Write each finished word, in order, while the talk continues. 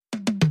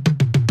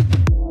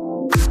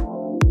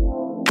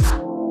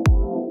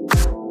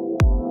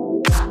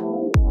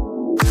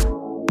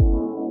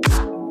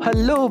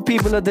Hello,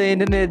 people of the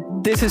internet.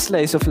 This is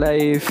Slice of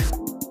Life.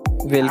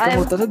 Welcome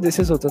होता था, this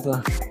is होता था.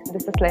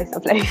 This is Slice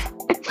of Life.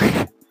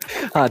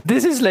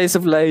 This is Slice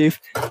of Life.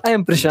 I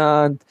am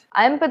Prashant.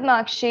 I am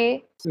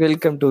Padmakshi.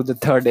 Welcome to the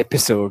third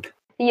episode.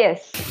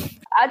 Yes.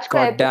 आज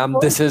का God damn,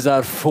 this is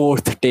our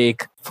fourth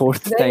take.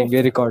 Fourth time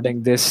we're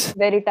recording this.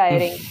 Very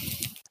tiring.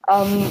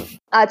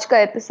 आज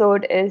का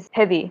episode is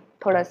heavy.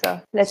 थोड़ा सा.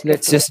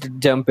 Let's just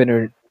jump in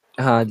it.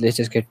 Let's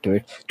just get to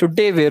it.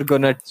 Today we're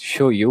gonna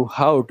show you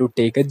how to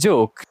take a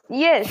joke.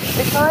 Yes,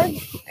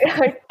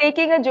 because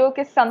taking a joke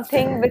is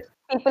something which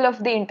people of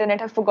the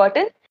internet have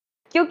forgotten.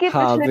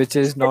 Which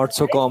is not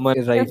so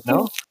common right now.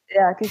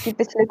 Yeah, क्योंकि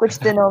पिछले कुछ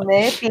दिनों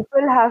में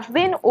people have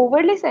been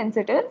overly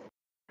sensitive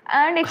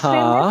and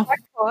extremely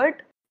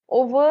hurt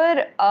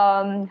over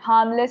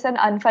harmless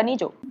and unfunny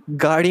joke.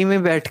 गाड़ी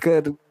में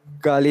बैठकर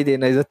गाली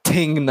देना is a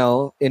thing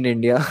now in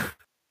India.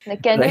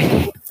 Like, can you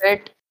believe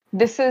it?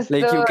 This is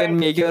like you can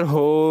make your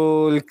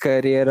whole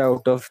career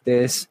out of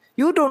this.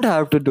 You don't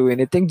have to do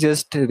anything.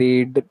 Just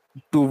read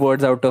 2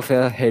 words out of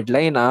a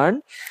headline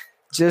and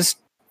just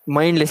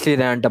mindlessly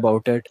rant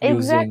about it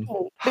using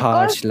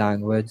harsh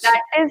language.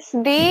 That is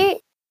the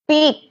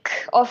peak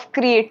of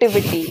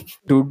creativity.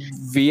 Dude,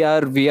 we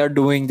are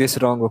doing this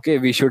wrong. Okay,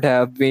 we should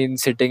have been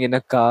sitting in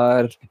a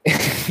car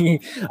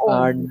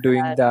and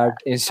doing that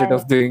instead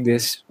of doing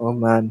this. Oh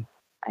man.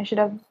 I should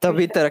have.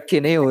 तभी तरक्की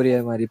नहीं हो रही है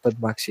हमारी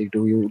Padmakshi.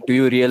 Do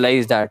you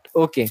realize that?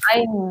 Okay.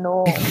 I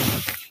know.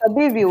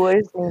 सभी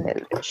viewers नहीं मिल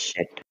रहे.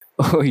 Shit.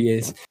 Oh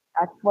yes.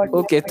 That's what.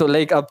 Okay, तो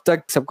like अब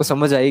तक सबको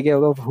समझ आ ही गया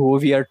होगा who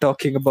we are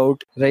talking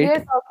about, right? We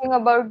are talking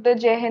about the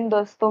Jai Hind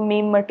Dosto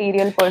meme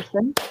material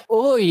person.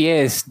 Oh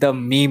yes, the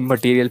meme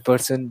material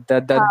person,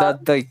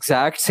 the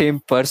exact same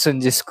person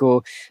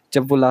जिसको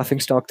जब वो laughing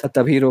stock था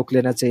तभी रोक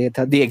लेना चाहिए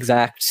था. The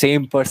exact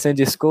same person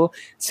जिसको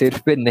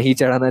सिर पे नहीं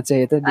चढ़ाना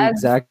चाहिए था. The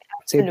exact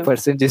same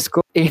person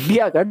जिसको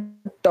इंडिया का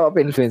टॉप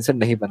इन्फ्लुएंसर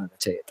नहीं बनाना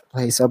चाहिए था.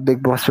 भाई सब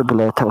बिग बॉस पे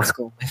बुलाया था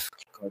उसको.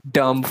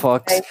 Dumb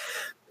fox.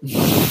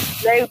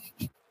 Like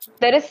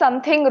there is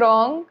something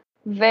wrong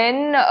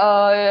when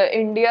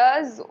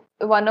India's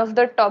one of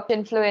the top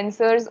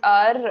influencers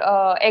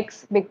are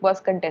ex Big Boss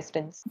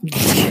contestants.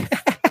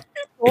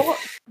 So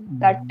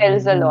that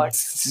tells a lot.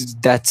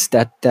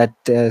 That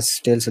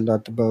tells a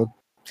lot about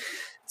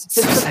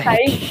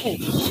society.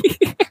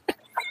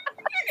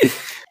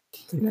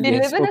 We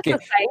live in a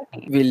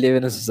society. We live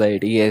in a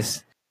society,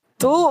 yes.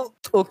 So,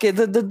 okay,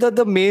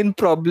 the main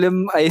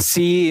problem I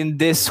see in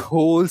this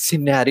whole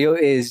scenario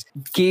is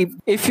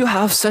if you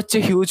have such a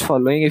huge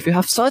following, if you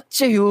have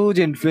such a huge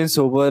influence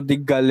over the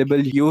gullible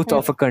youth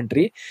of a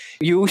country,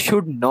 you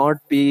should not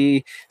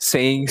be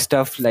saying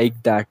stuff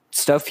like that.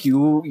 Stuff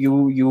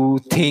you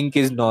think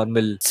is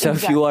normal.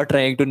 Stuff you are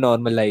trying to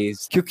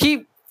normalize.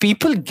 Because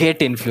people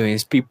get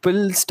influenced.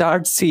 People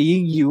start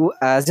seeing you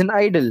as an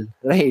idol,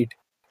 right?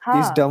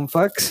 These dumb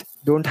fucks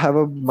don't have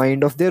a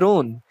mind of their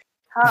own.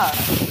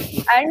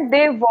 And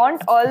they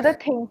want all the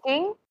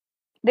thinking.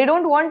 They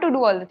don't want to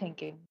do all the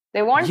thinking.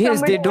 They want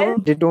somebody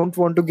else. They don't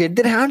want to get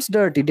their hands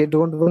dirty. They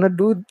don't want to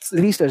do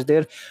research.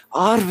 There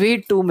are way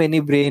too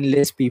many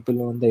brainless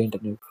people on the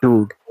internet,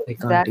 dude. I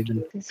can't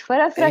even. It's for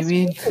us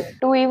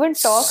to even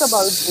talk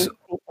about these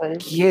people.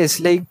 Yes,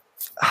 like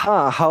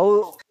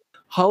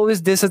how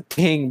is this a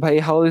thing? Bhai,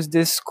 how is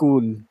this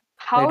cool?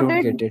 I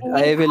don't get it.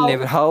 I will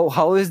never.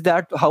 How is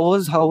that? How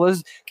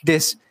was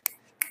this?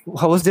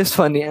 How was this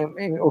funny? I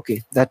mean,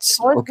 okay, that's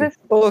okay.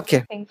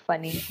 Okay.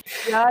 Funny.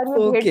 Yaar,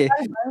 okay.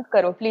 Band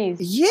karo, please.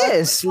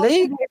 Yes,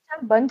 like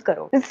band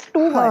karo. It's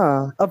too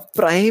much. A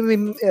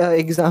prime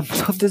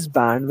example of this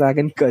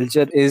bandwagon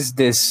culture is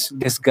this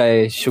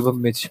guy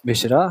Shubham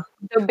Mishra.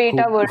 The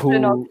beta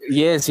version of.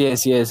 Yes.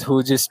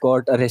 Who just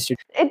got arrested.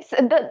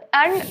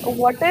 And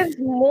what is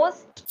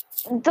most.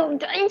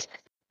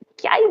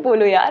 क्या ही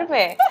बोलूं यार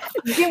मैं.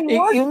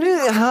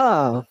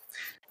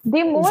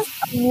 The most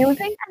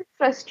amusing and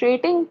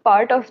frustrating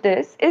part of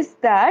this is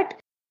that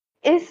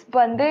इस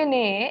बंदे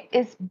ने,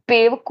 इस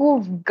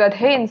बेवकूफ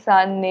गधे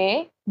इंसान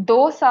ने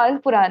 2 साल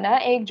पुराना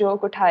एक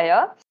जोक उठाया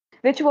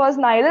which was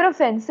neither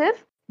offensive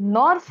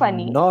nor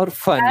funny.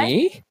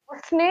 And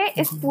उसने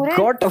इस पूरे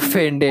got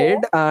offended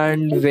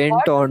and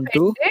went on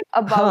to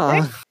about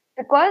it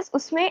because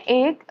उसमें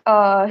एक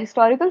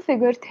historical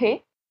figure थे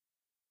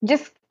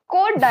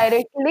जिसको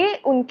directly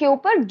उनके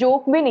ऊपर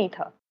जोक भी नहीं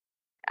था.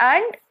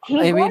 And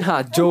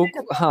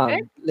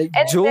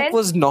joke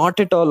was not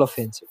at all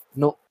offensive.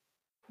 No,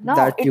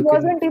 it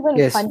wasn't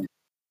even funny.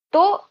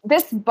 So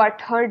this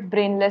butthurt,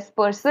 brainless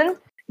person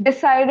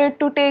decided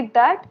to take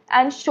that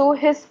and show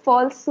his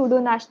false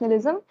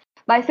pseudo-nationalism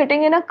by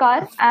sitting in a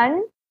car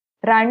and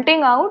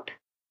ranting out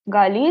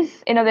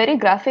galis in a very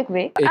graphic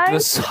way. It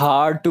was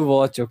hard to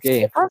watch,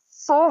 okay? It was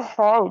so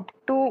hard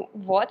to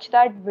watch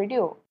that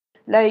video.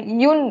 Like,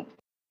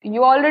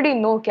 you already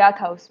know क्या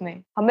था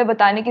उसमें. हमें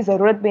बताने की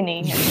जरूरत भी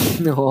नहीं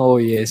है. Oh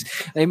yes,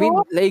 I mean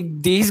like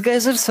these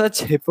guys are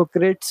such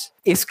hypocrites.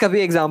 इसका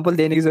भी example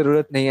देने की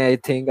जरूरत नहीं है.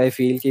 I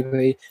feel कि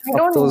भाई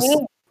अब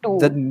तो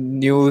the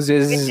news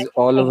is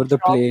all over the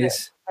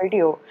place.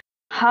 Video.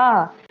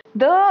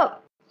 The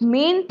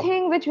main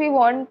thing which we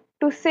want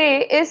to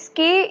say is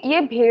कि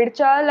ये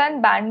भेड़चाल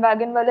and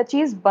bandwagon वाला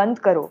चीज बंद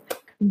करो.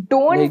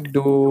 Don't Like,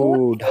 do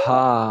dude, things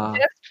हाँ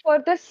just for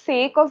the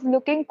sake of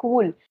looking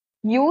cool.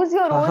 Use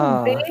your हाँ own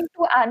हाँ brain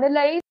to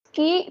analyze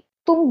कि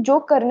तुम जो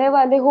करने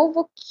वाले हो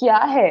वो क्या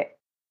है.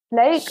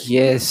 Like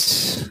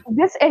yes,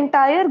 this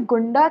entire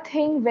Gunda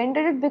thing, when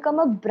did it become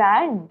a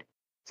brand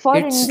for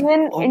it's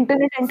Indian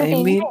internet I mean,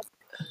 entertainment?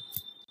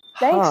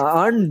 Like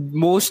हाँ, and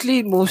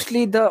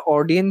mostly the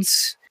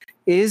audience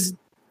is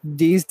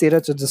these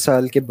 13-14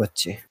 साल के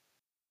बच्चे.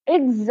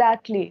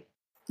 exactly,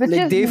 which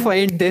Like is they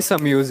find this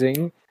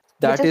amusing. which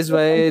That is is so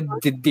why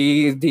censored.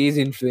 these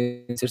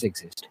influencers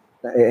exist.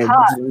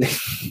 हाँ,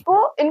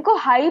 तो इनको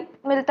hype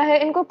मिलता है,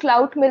 इनको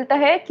क्लाउट मिलता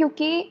है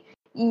क्योंकि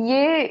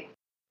ये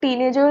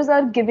teenagers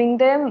are giving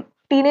them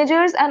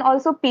teenagers and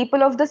also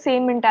people of the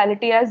same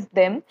mentality as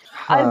them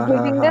are हाँ हाँ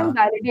giving them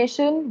हाँ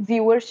validation,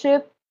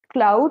 viewership,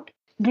 clout,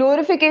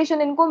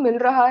 glorification इनको मिल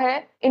रहा है.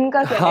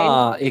 इनका क्या है?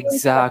 हाँ इनको fame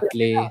से मतलब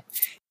है ना. exactly.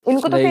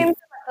 इनको तो Like fame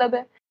से मतलब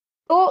है.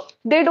 So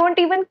they don't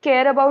even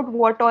care about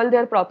what all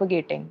they're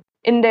propagating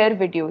in their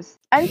videos.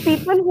 And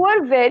people who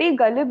are very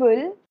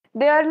gullible,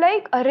 they are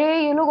like, अरे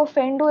ये लोग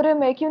offend हो रहे,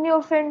 मैं क्यों नहीं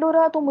offend हो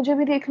रहा, तो मुझे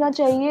भी देखना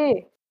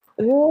चाहिए.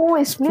 ओ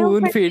इसलिए स्पून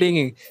offend फीडिंग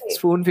हुए.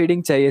 स्पून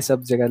फीडिंग चाहिए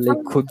सब जगह. लाइक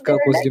हम खुद they का are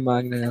कुछ like,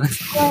 दिमाग नहीं आना.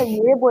 क्या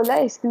ये बोला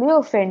इसलिए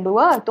offend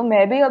हुआ, तो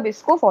मैं भी अब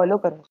इसको follow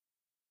करूँगा.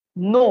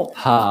 No, don't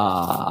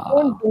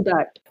हाँ, do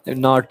that.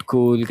 not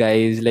cool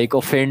guys. Like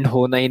offend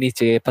होना ही नहीं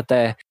चाहिए. पता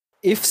है,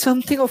 if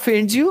something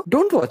offends you,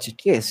 don't watch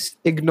it. Yes,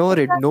 ignore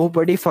it.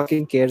 Nobody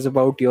fucking cares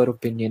about your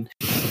opinion.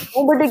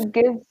 Nobody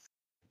gives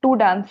two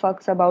damn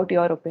fucks about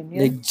your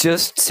opinion. Like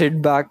just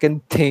sit back and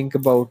think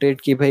about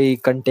it कि भाई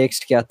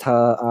context क्या था,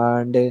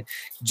 and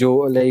जो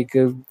like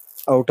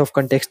out of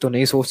context तो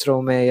नहीं सोच रहा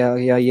हूँ मैं,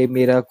 या ये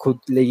मेरा खुद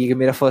ये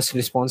मेरा first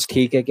response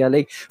ठीक है क्या.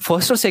 Like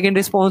first और second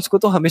response को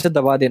तो हमेशा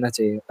दबा देना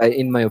चाहिए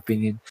in my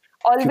opinion.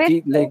 Always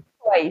क्योंकि think like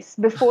twice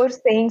before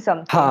saying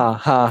something. हाँ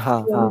हाँ That's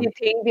हाँ the हाँ. only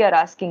thing we are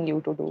asking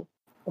you to do.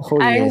 Oh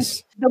And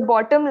yes. the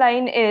bottom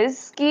line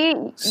is कि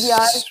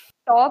यार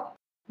stop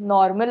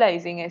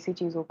normalizing ऐसी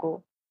चीजों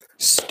को.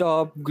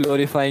 Stop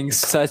glorifying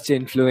such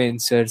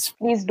influencers.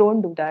 Please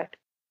don't do that.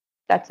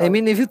 That's all. I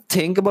mean, if you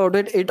think about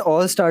it, it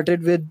all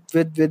started with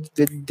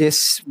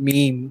this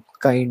meme,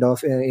 kind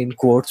of in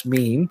quotes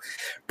meme,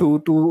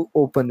 to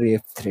open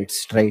rape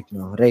threads right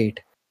now, right?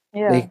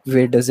 Yeah. Like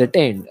where does it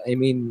end? I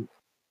mean,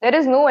 There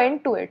is no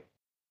end to it.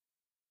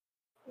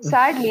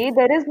 Sadly,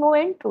 there is no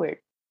end to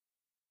it.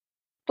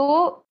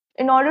 So,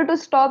 in order to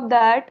stop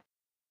that,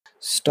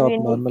 stop we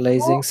need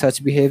normalizing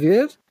such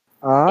behavior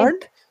to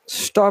and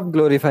stop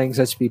glorifying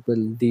such people.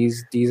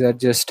 These are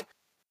just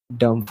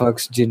dumb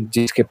fucks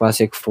जिसके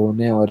पास एक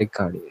phone है और एक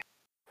गाड़ी है.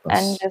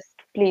 and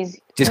just please,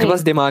 जिसके पास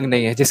please, दिमाग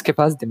नहीं है, जिसके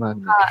पास दिमाग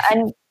नहीं है.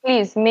 and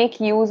please make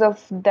use of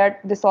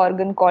this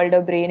organ called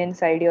a brain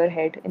inside your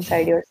head,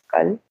 inside your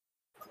skull.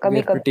 We कभी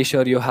are pretty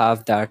sure you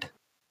have that.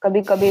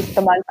 कभी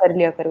इस्तेमाल कर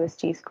लिया करो इस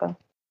चीज का,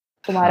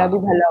 तुम्हारा भी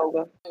भला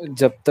होगा.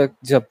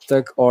 जब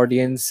तक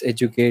ऑडियंस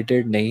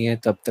एजुकेटेड नहीं है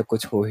तब तक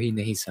कुछ हो ही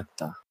नहीं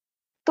सकता.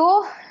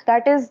 So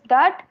that is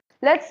that.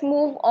 Let's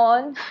move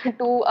on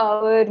to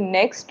our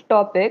next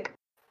topic,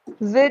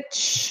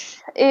 which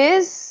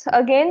is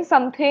again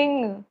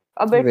something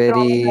a bit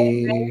traumatizing, Very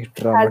has been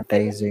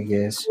traumatizing,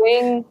 yes.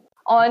 going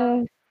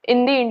on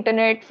in the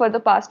internet for the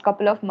past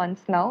couple of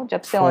months now.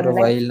 जब से For a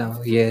online, while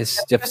now, yes.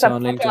 जब जब से से सब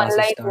online कुछ classes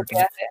online हो start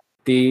गया हुई,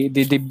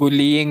 है. the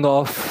bullying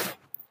of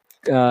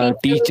Teachers and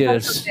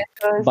teachers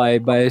professors,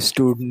 by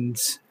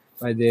students,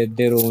 by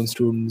their own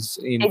students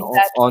in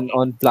exactly.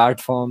 on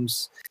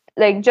platforms.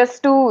 Like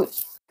just to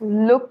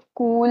look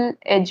cool,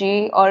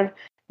 edgy, or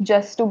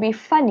just to be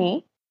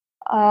funny,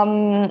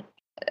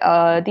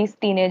 these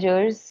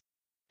teenagers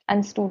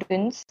and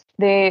students,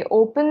 they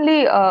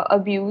openly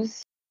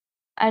abuse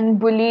and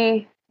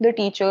bully the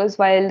teachers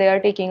while they are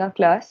taking a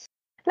class.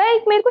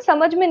 Like मेरे को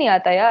समझ में नहीं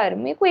आता यार.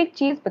 मेरे को एक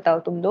चीज बताओ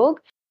तुम लोग,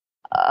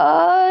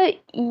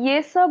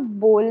 ये सब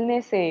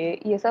बोलने से,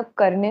 ये सब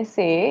करने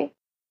से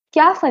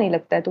क्या फनी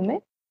लगता है तुम्हें?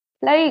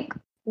 Like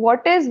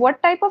what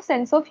type of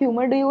sense of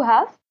humor do you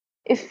have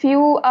if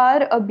you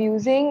are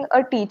abusing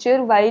a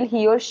teacher while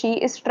he or she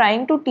is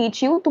trying to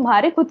teach you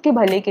तुम्हारे खुद के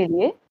भले के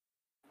लिए,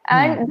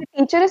 and the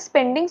teacher is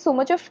spending so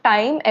much of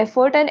time,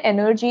 effort and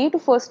energy to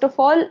first of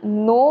all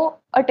know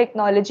a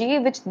technology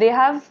which they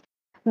have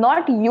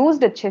not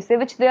used अच्छे से,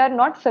 which they are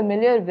not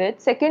familiar with.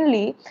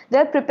 Secondly, they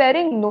are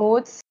preparing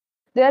notes,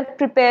 they are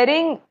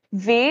preparing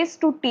ways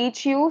to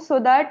teach you so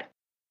that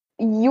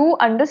you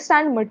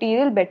understand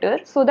material better,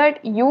 so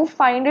that you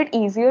find it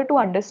easier to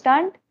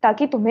understand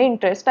ताकि तुम्हें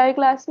interest आए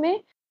class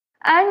में.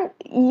 And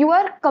you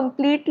are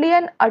completely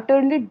and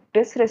utterly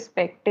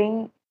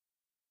disrespecting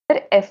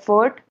their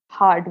effort,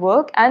 hard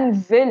work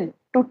and will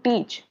to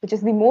teach, which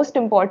is the most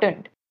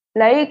important.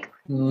 Like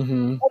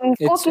उनको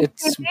It's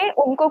किसी ने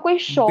उनको कोई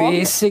शौक,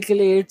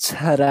 basically it's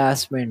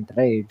harassment,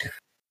 right?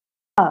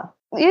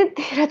 ये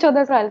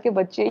 13-14 साल के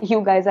बच्चे,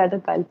 you guys are the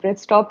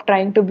culprits. Stop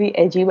trying to be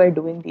edgy by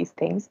doing these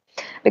things,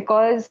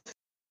 because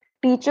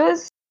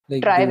teachers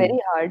Like try dude, very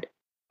hard.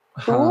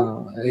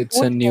 हाँ, it's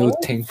do a new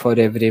things. thing for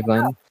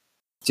everyone.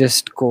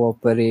 Just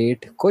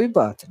cooperate. कोई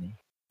बात नहीं.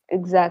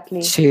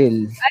 Exactly.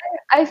 Chill.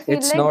 I feel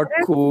It's like not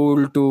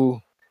cool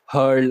to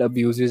hurl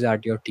abuses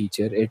at your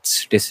teacher.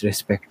 It's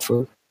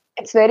disrespectful.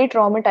 it's very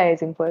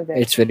traumatizing for them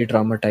It's very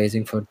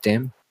traumatizing for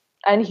them,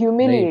 and right?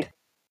 humiliating.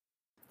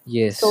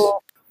 Yes. So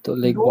So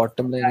like don't do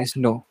bottom line that. is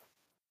no,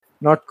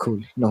 not cool.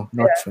 No,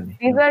 not Yeah. funny.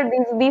 These No.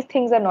 are these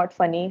things are not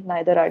funny,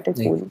 neither are they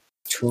Like cool.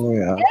 छोड़ो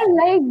यार. Yeah,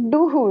 like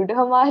dude,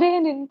 हमारे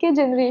and इनके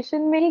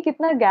generation में ही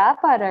कितना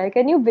gap आ रहा है.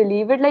 Can you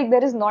believe it? Like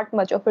there is not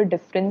much of a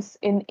difference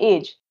in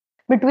age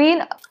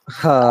between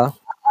हाँ.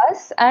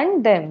 us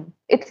and them.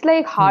 It's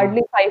like Hmm.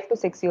 hardly 5 to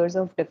 6 years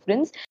of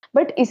difference.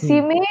 But Hmm.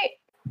 इसी में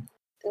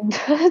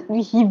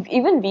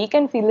even we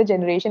can feel the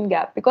generation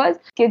gap because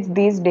kids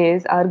these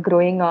days are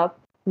growing up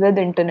with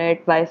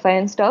internet, Wi-Fi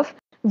and stuff.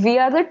 We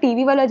are the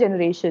TV wala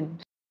generation.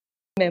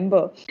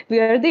 Remember, we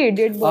are the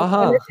idiot box wala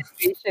हाँ.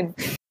 generation.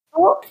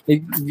 So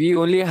Like, we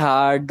only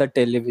had the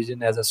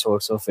television as a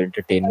source of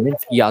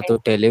entertainment. या तो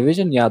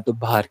television या तो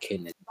बाहर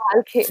खेलने.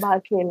 बाहर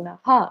खेलना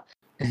हाँ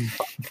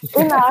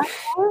in our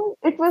time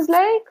it was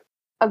like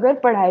अगर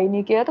पढ़ाई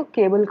नहीं किया तो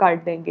केबल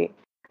काट देंगे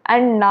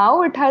and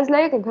now it has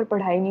like अगर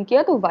पढ़ाई नहीं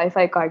किया तो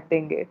वाईफाई काट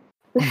देंगे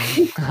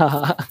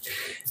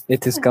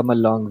It has come a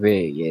long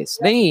way. Yes.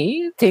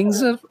 नहीं,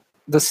 things are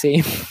the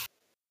same.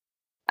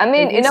 I I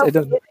mean in guess a I way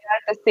don't. they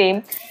are the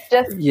same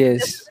just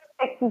Yes.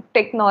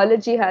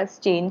 technology has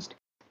changed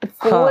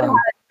हाँ.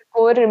 the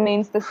core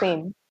remains the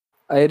same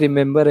I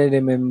remember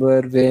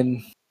when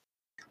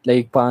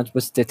like 5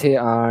 बजते थे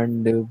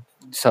and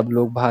सब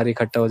लोग बाहर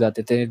इकट्ठा हो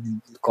जाते थे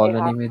yeah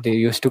कॉलोनी में. They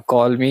used to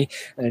call me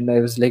and I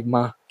was like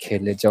माँ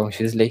खेलने जाऊँ.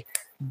 She's like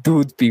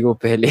दूध पियो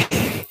पहले.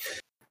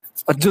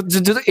 और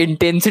जो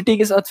इंटेंसिटी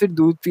के साथ फिर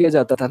दूध पिया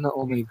जाता था ना.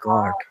 Oh my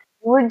god.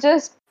 you would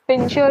just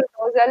pinch your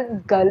nose and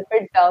gulp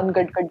it down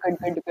good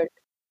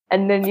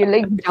and then you're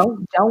like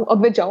जाओ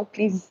अब मैं जाऊँ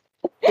please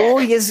Oh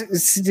yes,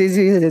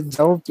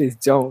 जाओ please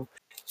जाओ.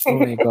 Oh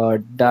my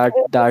god, that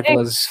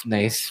was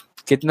nice.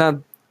 कितना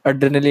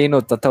adrenaline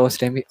होता था उस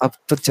टाइम. अब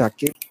तो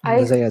जाके I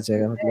मजा ही आ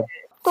जाएगा. मतलब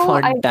so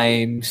I fun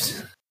times.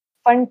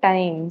 fun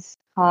times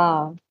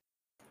हाँ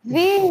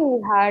we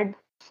had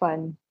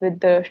fun with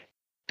the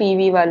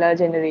TV wala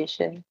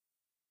generation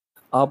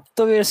अब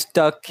तो we're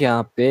stuck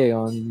यहाँ पे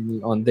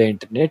on the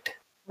internet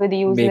with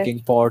useless making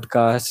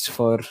podcasts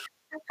for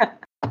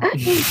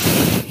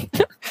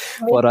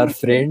for our making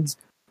friends.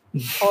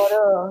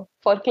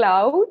 for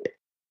cloud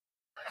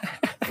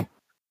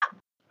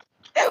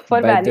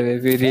for By the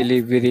validation.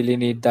 way, we really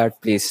need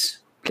that. Please.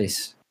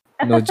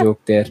 No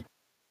joke there.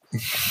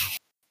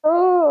 तो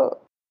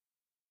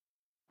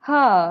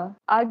हाँ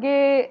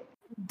आगे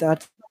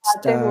That's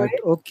बढ़ाते हुए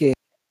that. Okay. आगे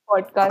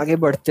podcast को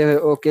बढ़ते हुए.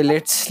 Okay,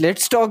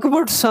 let's talk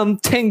about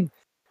something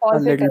a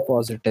little positive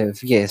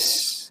positive. Yes,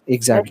 let's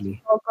exactly.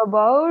 Talk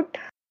about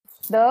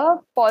the The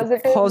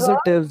positives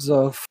positives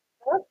of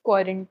the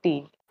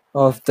quarantine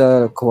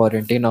the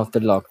quarantine, of the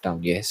lockdown.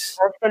 Yes.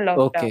 of the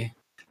lockdown. Okay.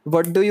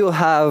 What do you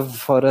have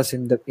for us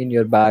in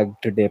your bag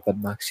today,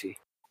 Padmakshi?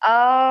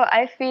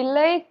 I feel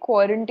like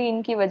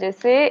quarantine की वजह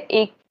से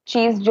एक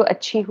चीज जो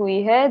अच्छी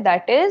हुई है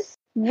that is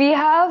we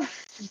have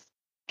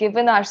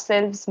given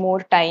ourselves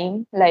more time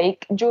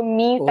like जो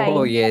मी Oh टाइम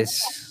yes.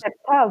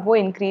 था वो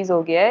इंक्रीज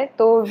हो गया है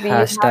तो we have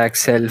Hashtag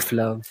self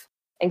love.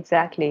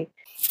 Exactly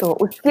तो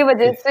उसकी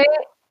वजह से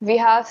we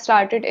have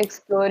started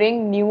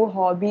exploring new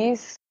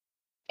hobbies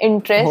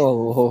interest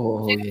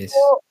Yes.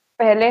 जिनको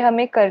पहले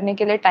हमें करने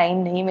के लिए टाइम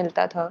नहीं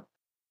मिलता था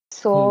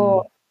सो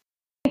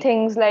Hmm.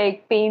 things like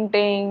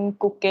painting,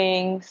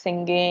 cooking,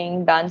 singing,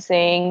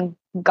 dancing,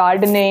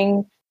 gardening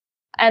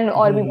and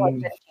और भी बहुत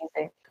Hmm. सारी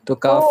चीजें. तो तो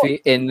काफी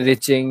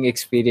enriching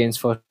experience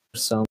for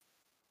some.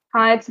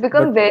 हाँ, it's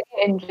become But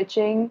very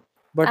enriching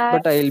and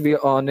but I'll be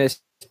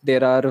honest,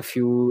 there are a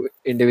few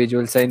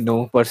individuals I know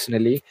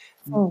personally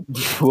hmm,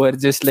 who are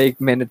just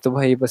like मैंने तो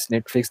भाई बस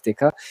Netflix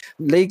देखा.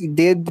 Like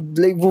they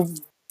like वो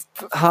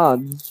हाँ,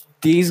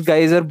 these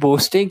guys are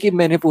boasting कि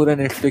मैंने पूरा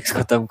Netflix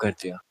खत्म कर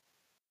दिया.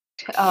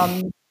 um,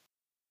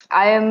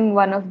 I am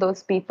one of those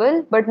people,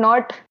 but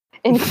not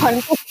in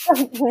context of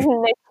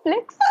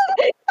Netflix,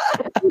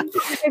 in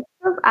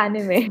context of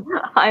anime.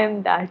 I am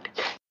that.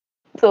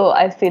 So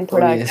I feel Oh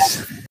thoda yes.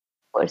 attached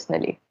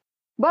personally.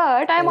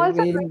 But I'm I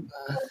also doing mean,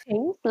 some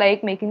things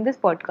like making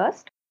this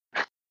podcast.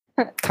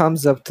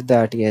 thumbs up to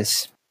that.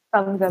 Yes.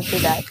 Thumbs up to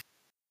that.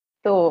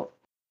 So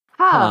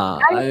हाँ, हाँ,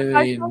 and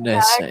I mean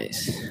that's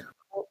nice.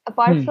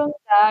 apart Hmm. from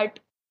that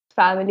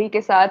family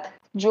के साथ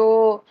जो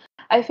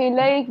I feel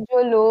like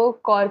जो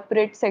लोग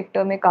corporate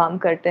sector में काम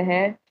करते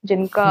हैं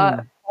जिनका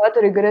Hmm. बहुत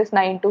रिगरस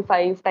 9 to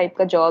 5 टाइप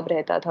का जॉब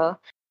रहता था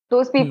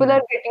those people are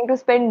Hmm. Getting to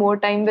spend more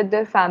time with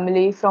their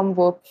family from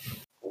work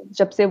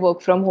जब से वर्क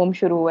फ्रॉम होम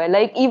शुरू हुआ है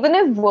लाइक इवन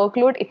इफ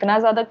वर्कलोड इतना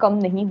ज्यादा कम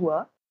नहीं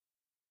हुआ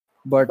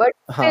But बट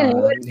स्टिल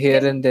यू हाँ, आर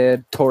here and there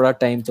थोड़ा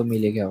time तो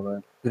मिलेगा होगा.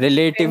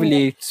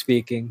 Relatively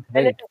speaking, right?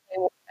 relatively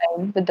more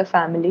time with the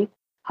family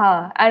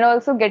and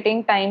also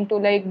getting time to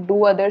like do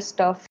other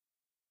stuff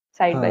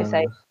side by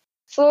side हाँ.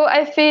 so I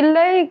feel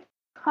like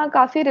हाँ,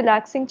 काफी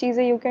relaxing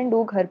चीजें you can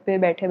do घर पे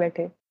बैठे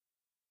बैठे.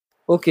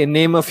 Okay,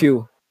 name a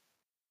few.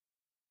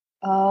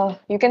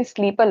 You can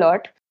sleep a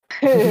lot.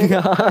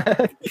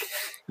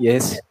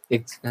 Yes,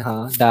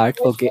 that.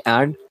 Okay,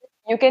 and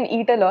You can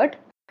eat a lot.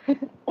 You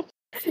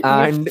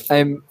I'm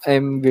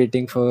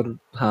waiting for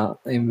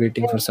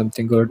can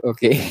something good.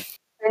 Okay.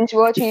 binge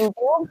watch YouTube.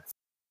 You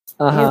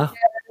Uh-huh.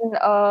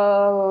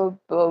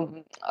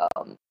 can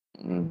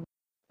mm,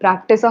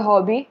 practice a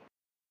hobby.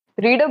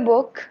 Read a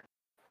book.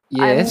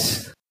 I'm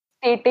Yes.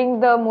 stating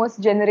the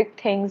most generic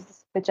things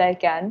which I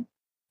can.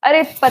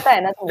 अरे पता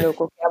है ना तुम लोगों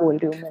को क्या बोल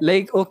रही हूँ मैं.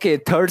 Like, okay,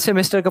 third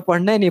semester का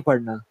पढ़ना है नहीं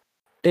पढ़ना?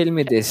 Tell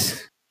me this.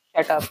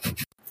 Shut up.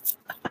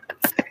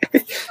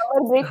 Summer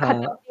break हाँ.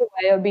 खत्म नहीं हुआ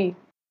है अभी.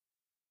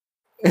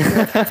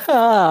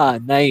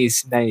 Nice,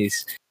 nice.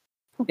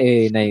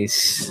 Hey, nice.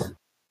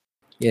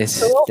 Yes,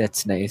 तो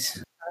that's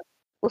nice.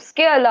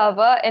 उसके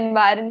अलावा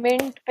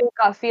एनवायरनमेंट पे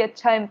काफी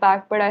अच्छा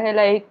इम्पैक्ट पड़ा है.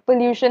 Like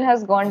pollution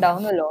has gone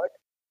down a lot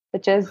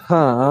which is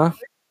हाँ.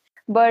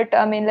 But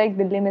I mean like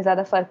Delhi में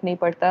ज्यादा फर्क नहीं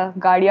पड़ता.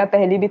 गाड़ियां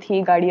पहले भी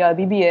थी, गाड़ियां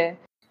अभी भी है.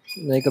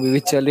 Like अभी भी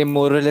चल रही,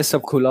 more or less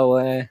सब खुला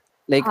हुआ है.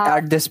 Like हाँ,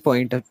 at this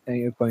point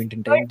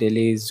in time,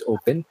 Delhi is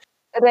open.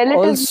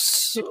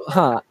 relatively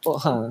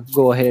Also,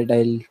 go ahead.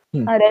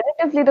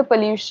 relatively the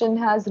pollution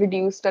has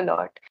reduced a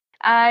lot,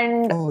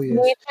 and Oh yes.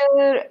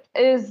 nature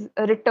is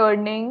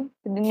returning.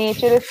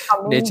 Nature is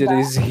coming Nature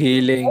back. is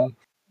healing.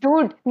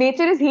 Dude,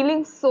 nature is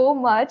healing so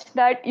much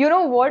that you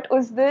know what,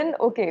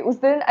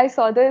 Usdin, I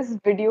saw this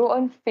video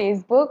on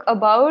Facebook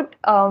about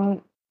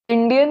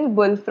Indian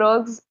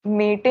bullfrogs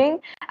mating,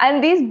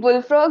 and these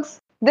bullfrogs.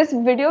 This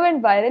video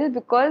went viral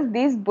because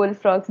these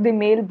bullfrogs, the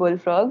male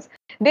bullfrogs,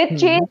 they Hmm.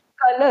 change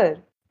color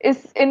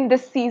is in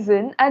this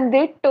season, and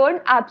they turn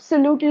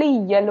absolutely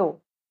yellow,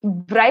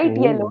 bright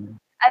yellow, Oh.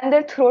 and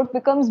their throat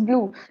becomes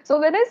blue. So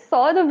when I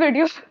saw the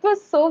video, it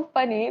was so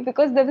funny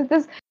because there was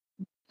this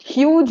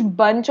huge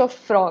bunch of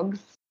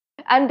frogs,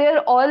 and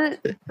they're all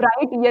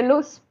bright yellow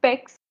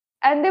specks,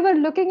 and they were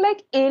looking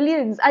like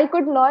aliens. I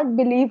could not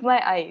believe my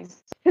eyes.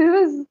 It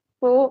was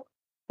so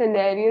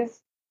hilarious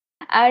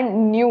and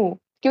new,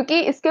 क्योंकि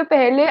इसके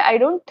पहले I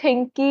don't think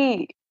कि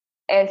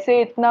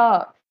ऐसे इतना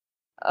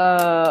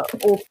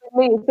open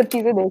में ये सब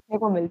चीजें देखने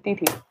को मिलती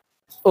थी.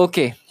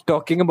 Okay,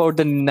 talking about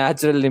the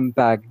natural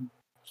impact.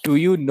 Do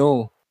you know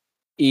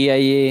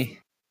EIA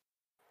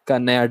का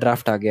नया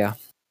ड्राफ्ट आ गया?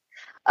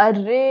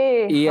 अरे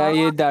हाँ,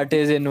 EIA that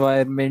is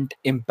Environment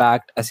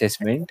Impact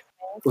Assessment.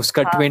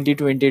 उसका हाँ,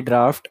 2020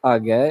 ड्राफ्ट आ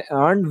गया है,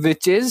 and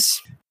which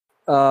is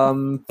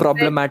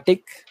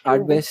problematic at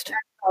very best.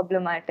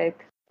 problematic.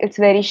 It's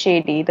very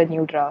shady, the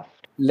new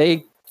draft.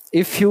 Like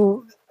if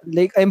you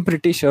like, I'm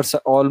pretty sure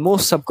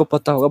almost सबको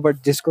पता होगा, but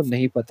जिसको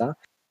नहीं पता,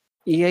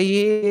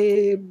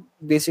 EIA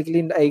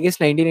basically I guess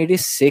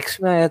 1986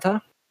 में आया था.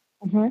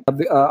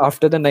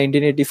 After the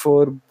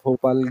 1984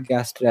 Bhopal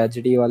gas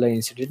tragedy wala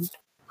incident,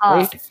 हाँ,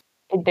 right?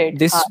 it did.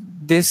 This हाँ,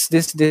 this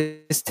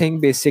thing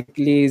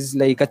basically is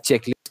like a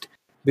checklist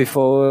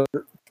before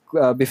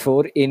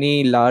before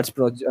any large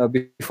project,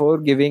 before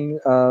giving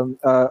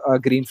a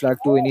green flag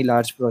to any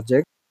large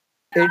project.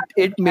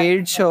 It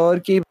made sure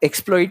कि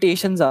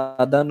exploitation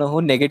ज़्यादा ना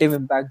हो, negative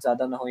impact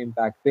ज़्यादा ना हो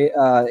impact पे,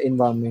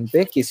 environment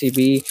पे, किसी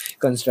भी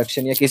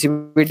construction या किसी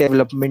भी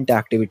development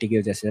activity की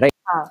वजह से, right?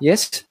 हाँ,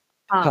 Yes.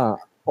 हाँ. हाँ.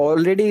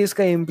 Already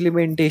इसका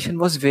implementation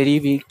was very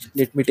weak.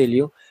 Let me tell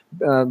you.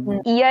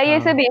 EIA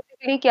से हाँ.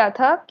 बेसिकली क्या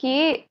था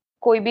कि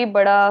कोई भी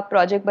बड़ा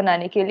प्रोजेक्ट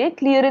बनाने के लिए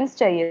क्लियरेंस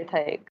चाहिए था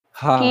एक,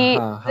 हाँ. कि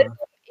हाँ. अगर हाँ.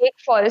 तुम एक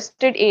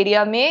फॉरेस्टेड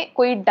एरिया में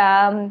कोई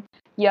डैम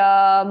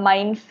या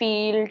माइन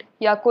फील्ड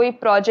या कोई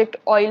प्रोजेक्ट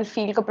ऑयल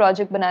फील्ड का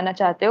प्रोजेक्ट बनाना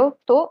चाहते हो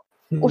तो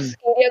उस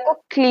एरिया को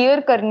क्लियर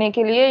करने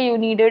के लिए you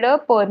needed a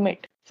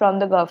permit from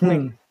the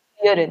government,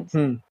 clearance,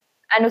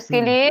 and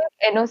उसके लिए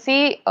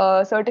एनओसी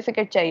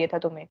सर्टिफिकेट चाहिए था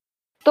तुम्हें.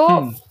 तो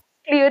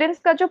क्लियरेंस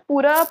का जो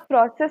पूरा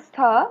प्रोसेस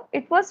था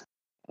इट वाज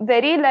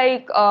वेरी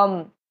लाइक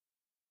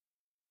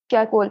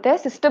क्या बोलते हैं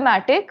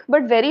systematic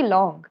but very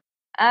long,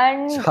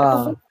 and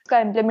उसका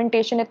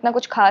इम्प्लीमेंटेशन इतना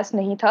कुछ खास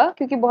नहीं था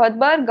क्योंकि बहुत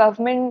बार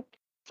government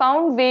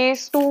found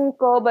ways to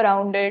curb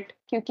around it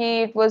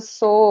क्योंकि it was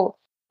so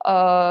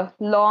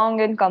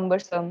long and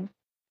cumbersome.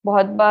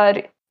 बहुत बार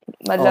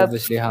मतलब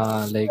Obviously,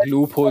 हाँ, like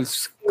loopholes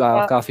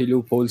काफी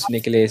loopholes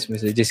निकले इसमें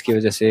से, जिसकी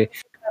वजह से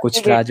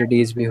कुछ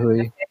tragedies भी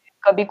हुई.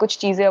 कभी कुछ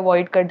चीजें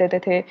अवॉइड कर देते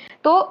थे.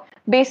 तो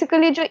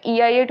बेसिकली जो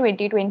EIA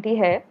 2020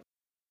 है,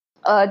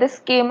 this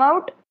came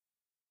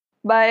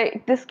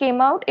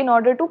out in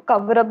order to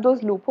cover up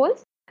those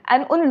loopholes,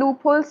 and उन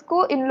loopholes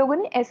को इन लोगों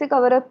ने ऐसे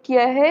cover up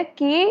किया है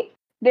कि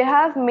they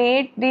have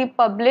made the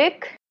public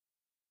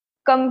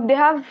they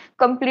have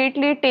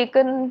completely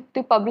taken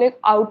the public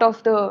out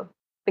of the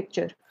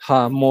picture.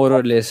 हाँ, more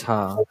or less,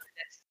 हाँ.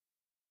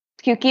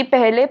 क्योंकि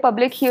पहले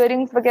पब्लिक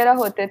हियरिंग्स वगैरह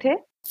होते थे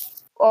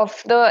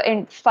ऑफ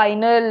द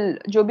फाइनल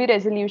जो भी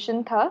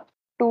रेजोल्यूशन था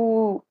to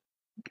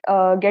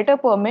get a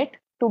permit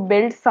to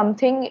build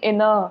something in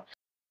a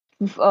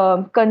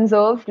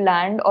conserved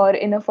land और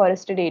इन अ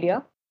फॉरेस्टेड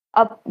एरिया.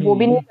 अब वो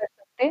भी नहीं कर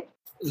सकते.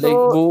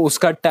 Like वो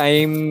उसका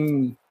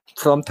time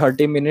from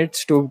 30 minutes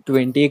to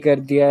 20 कर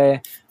दिया है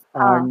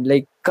हाँ and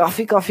like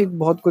काफी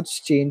बहुत कुछ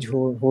change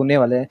होने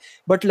वाला है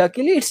but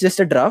luckily it's just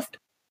a draft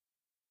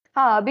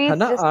हाँ अभी है it's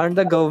ना just and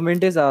the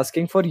government is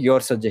asking for your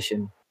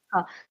suggestion.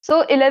 हाँ so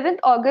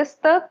 11th August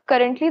तक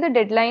currently the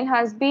deadline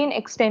has been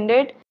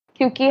extended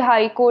क्योंकि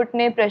हाई कोर्ट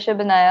ने प्रेशर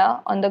बनाया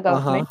on the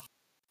government.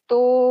 So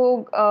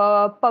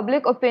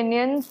public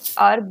opinions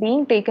are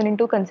being taken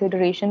into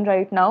consideration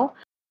right now,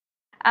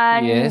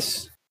 and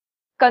Yes.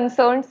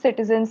 concerned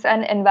citizens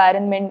and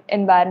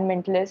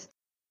environmentalists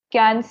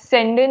can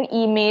send in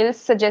emails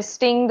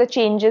suggesting the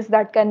changes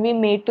that can be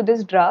made to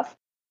this draft.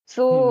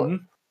 So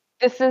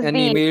this is An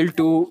the email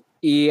to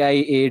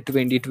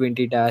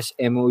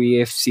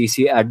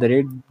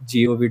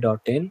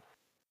eia2020-moefcc@gov.in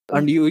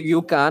and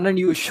you can and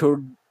you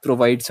should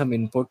provide some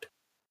input.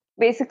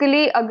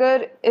 basically agar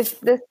if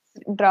this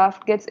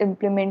draft gets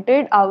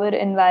implemented, our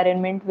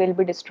environment will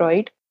be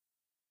destroyed,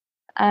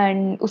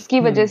 and उसकी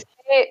वजह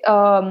से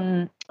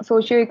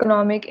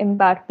socio-economic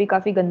impact भी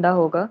काफी गंदा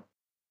होगा.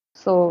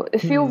 So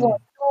if you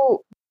want to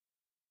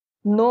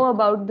know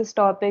about this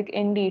topic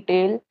in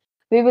detail,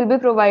 we will be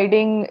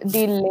providing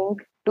the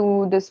link to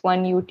this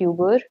one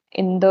YouTuber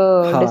in the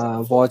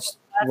Watch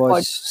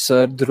description.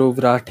 Sir Dhruv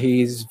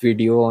Rathi's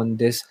video on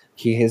this.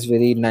 He has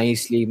very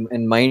nicely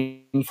and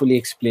mindfully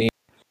explained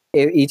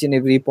each and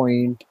every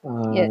point.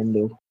 Yes.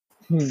 And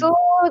So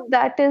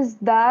that is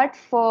that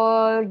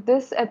for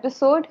this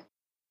episode.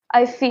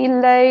 I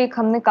feel like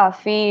हमने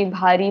काफी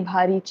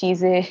भारी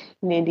चीजें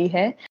ले ली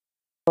है.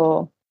 So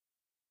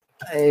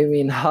I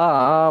mean,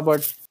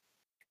 but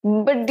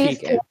these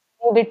ठीक है. things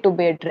needed to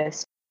be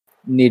addressed.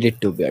 Needed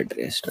to be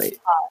addressed, right?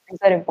 These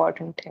are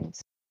important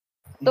things.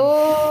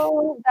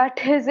 So that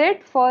is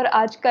it for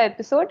आज का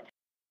episode.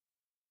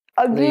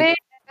 अगले Like,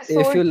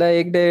 if you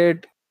liked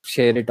it,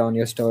 share it on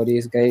your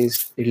stories,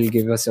 guys. It'll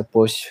give us a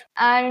push.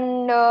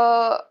 And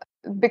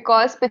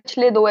because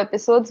पिछले 2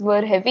 episodes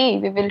were heavy,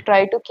 we will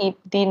try to keep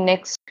the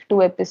next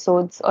 2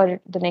 episodes or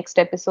the next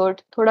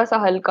episode थोड़ा सा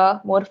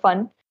हल्का, more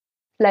fun,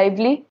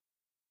 lively,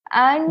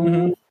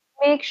 and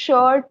make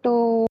sure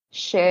to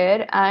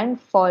share and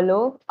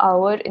follow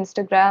our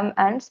Instagram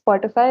and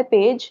Spotify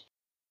page,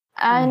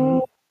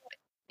 and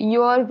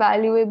your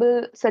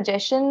valuable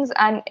suggestions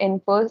and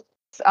inputs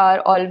are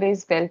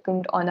always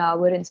welcomed on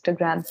our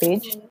Instagram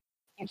page.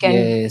 You can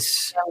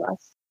tell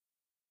us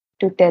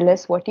to tell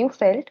us what you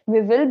felt.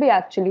 We will be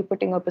actually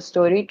putting up a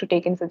story to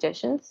take in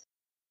suggestions.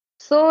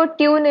 So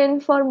tune in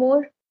for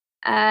more.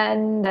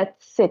 And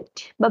that's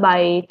it. Bye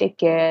bye. Take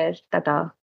care. Tata.